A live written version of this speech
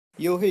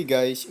Yo, hey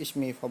guys, it's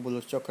me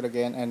Fabulous Joker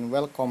again, and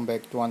welcome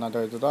back to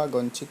another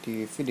Dragon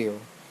City video.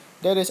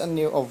 There is a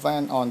new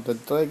event on the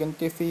Dragon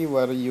TV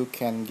where you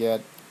can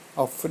get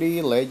a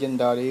free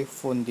legendary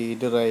Fundy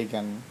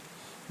Dragon.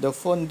 The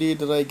Fundy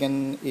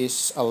Dragon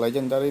is a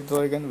legendary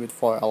dragon with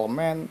 4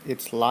 elements.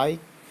 It's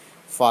light,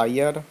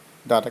 fire,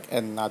 dark,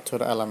 and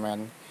nature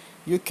element.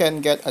 You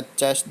can get a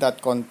chest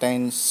that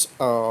contains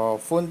a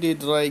Fundy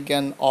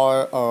Dragon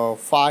or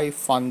 5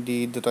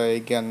 Fundy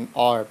Dragon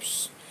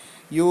orbs.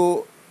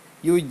 You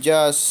you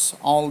just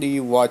only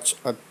watch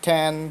a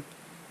 10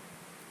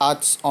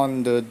 ads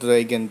on the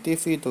Dragon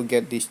TV to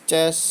get this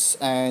chest,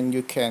 and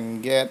you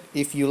can get,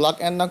 if you luck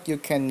and luck, you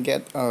can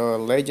get a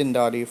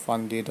legendary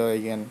Fundy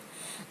Dragon.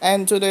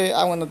 And today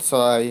I wanna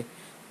try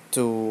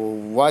to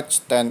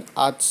watch 10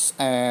 ads,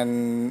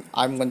 and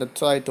I'm gonna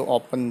try to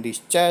open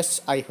this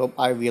chest. I hope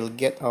I will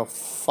get a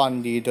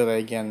Fundy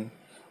Dragon.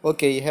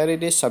 Okay, here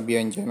it is. Hope you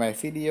enjoy my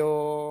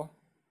video.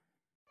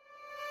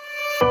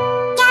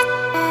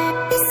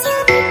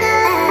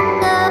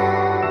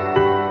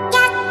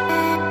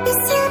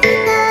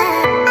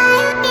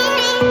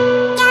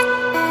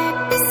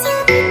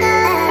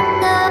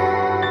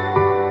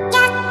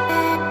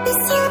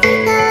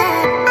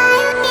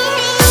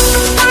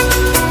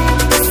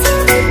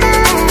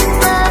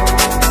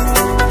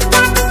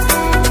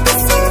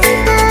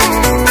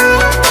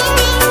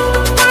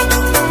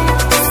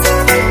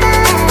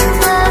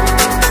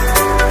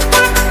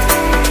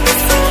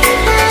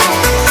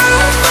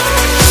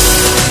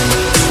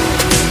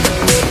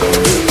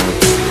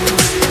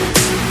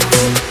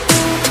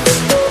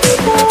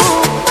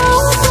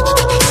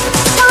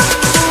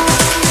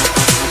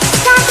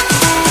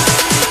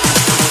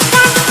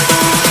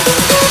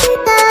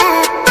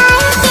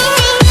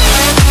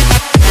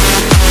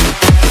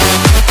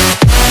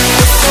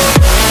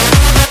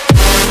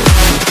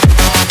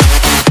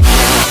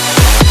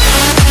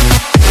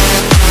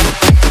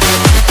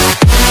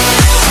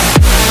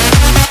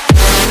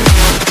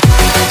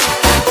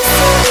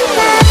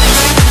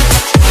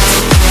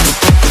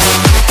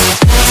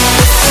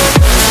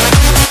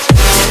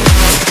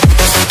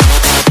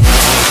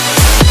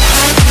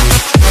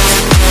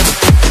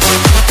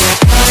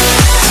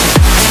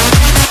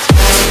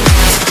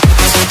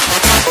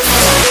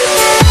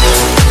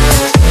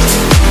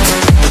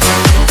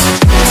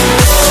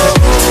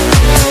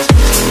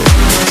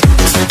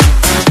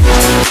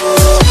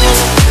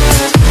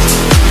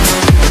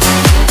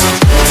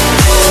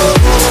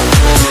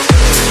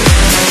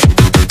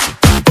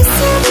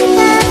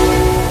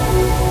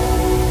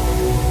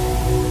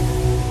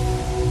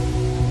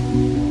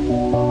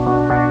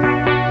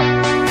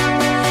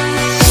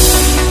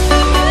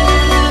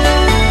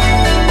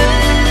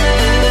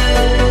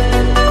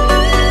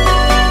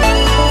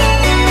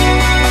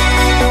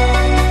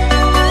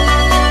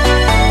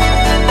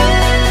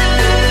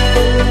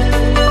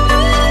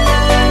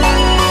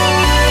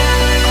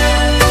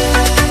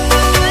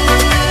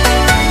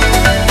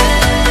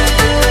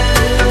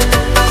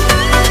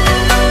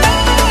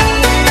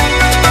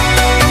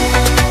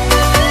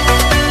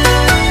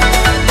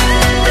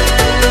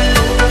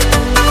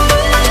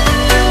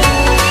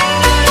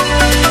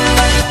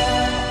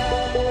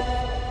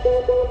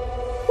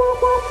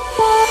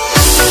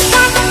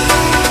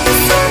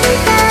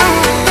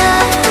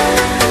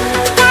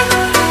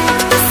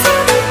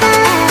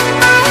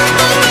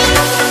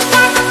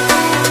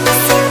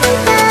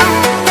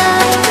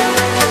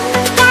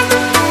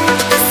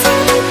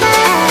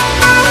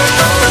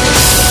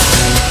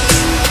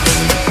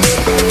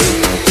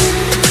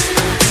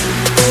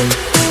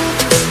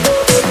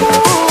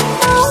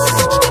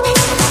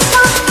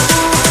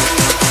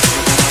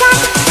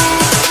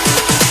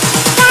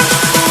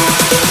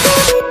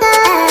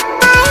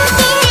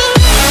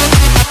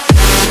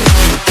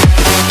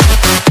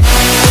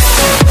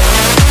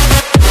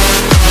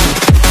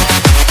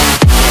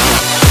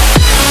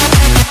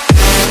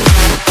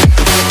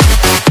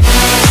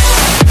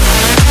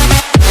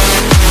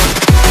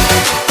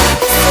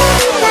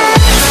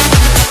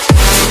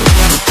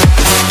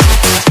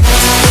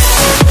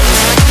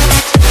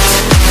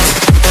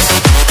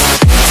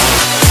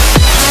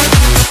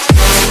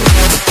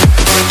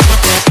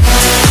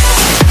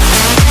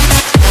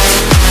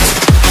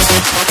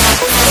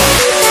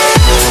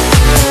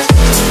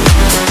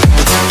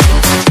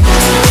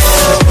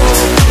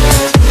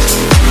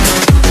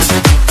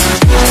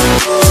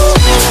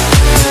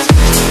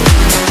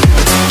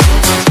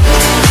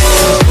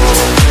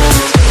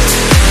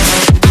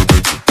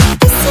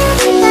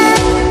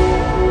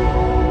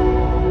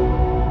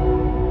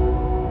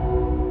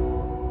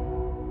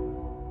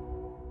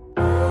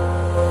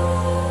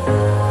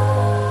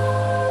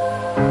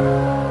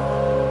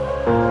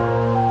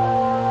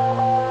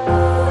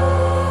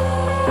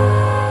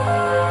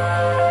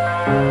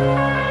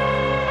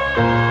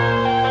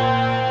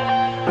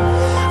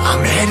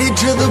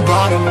 To the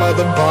bottom of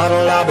the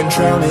bottle, I've been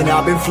drowning,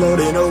 I've been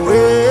floating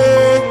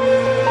away.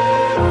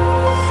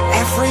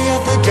 Every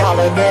other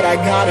wallet that I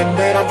got in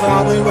bed, I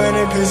probably went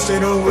and pissed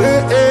it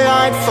away.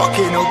 I ain't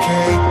fucking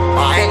okay,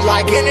 I ain't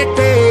liking it,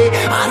 babe.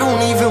 I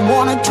don't even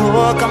wanna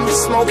talk, I'm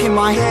just smoking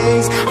my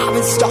haze. I've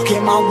been stuck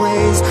in my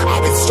ways,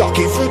 I've been stuck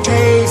in for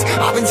days.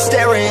 I've been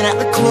staring at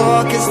the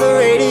clock as the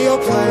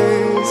radio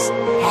plays.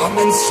 I'm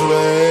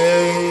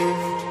enslaved.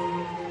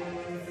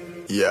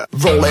 Yeah.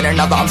 Rolling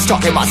another, I'm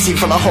stuck in my seat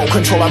for the whole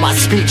control of my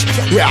speech.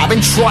 Yeah, I've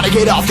been trying to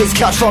get off this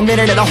couch for a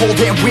minute and a whole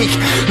damn week.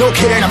 No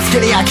kidding, I'm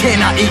skinny, I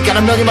cannot eat.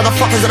 Got a million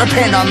motherfuckers that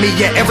depend on me.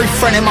 Yeah, every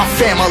friend in my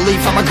family,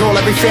 from a girl,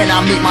 every fan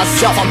I meet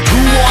myself. I'm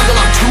too on till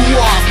I'm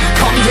too off.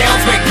 Come down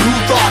to make new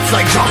thoughts,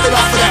 like jumping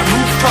off of that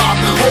rooftop.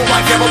 Hold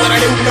my camera when I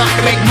do not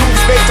to make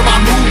moves based on my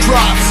mood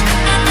drops.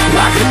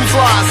 Like who's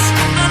lost?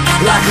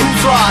 Like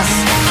who's lost?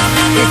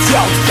 It's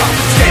yo,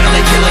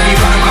 steadily killing me,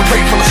 running my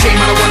brain full of shame.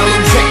 I don't wanna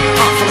lose it.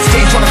 Full of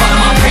stage, trying to find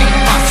my pain.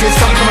 I see the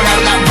sun coming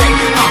out of that rain.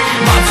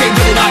 My fame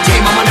really not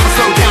tame. I'ma never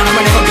slow down.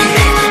 I'ma never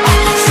behave.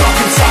 Stuck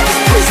inside this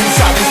prison,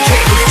 inside this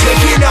cage, it's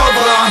taking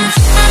over.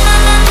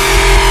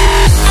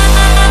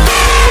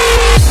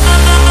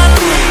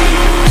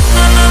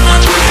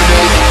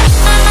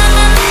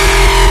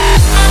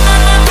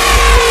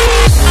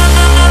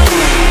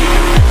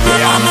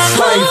 Yeah, I'm a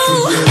slave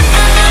for you.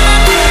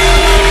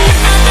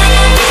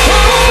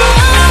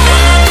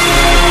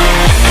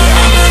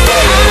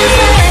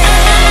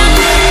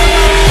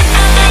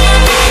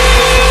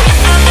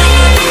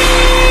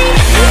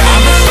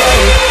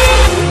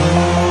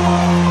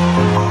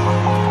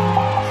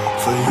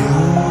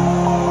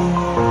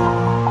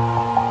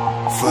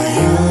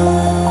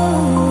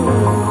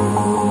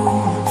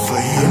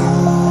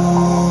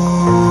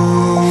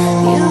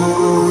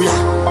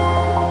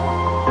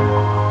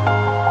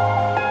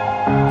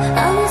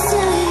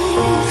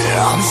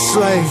 I'm a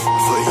slave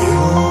for you.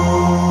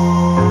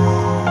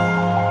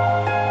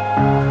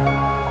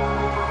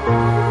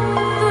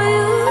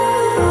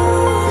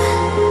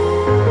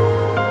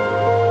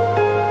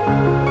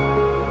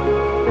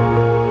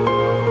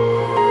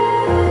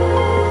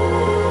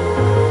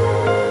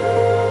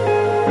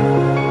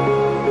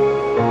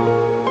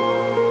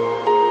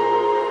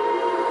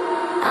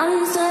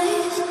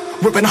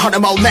 Ripping harder,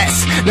 more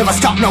less. Never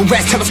stop, no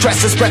rest. Till the stress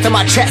is breath in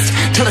my chest.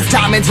 Till it's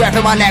diamonds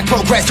wrapping my neck.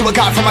 Progress to a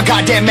god from a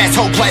goddamn mess.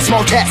 Hopeless,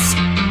 more tests,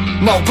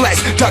 more blessed.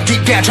 Dug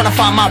deep down trying to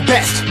find my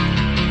best.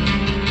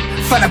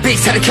 Find a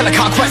beast, had to kill a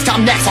conquest.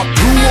 I'm next. I'm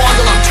too on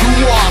till I'm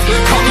too off.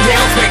 Come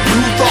down to make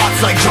new thoughts,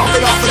 like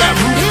jumping off of that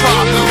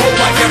rooftop. Hold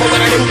my camera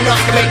when I do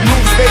nothing to make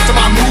moves based on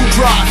my mood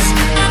drops.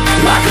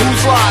 Like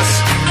who's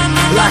lost?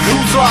 Like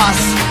who's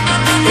lost?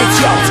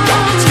 It's yo,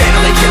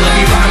 steadily killing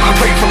me, running my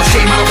brain full of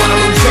shame. I don't wanna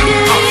lose it.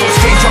 I'm full of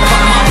stage, trying to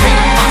find my pain.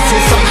 I see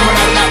the sun coming out.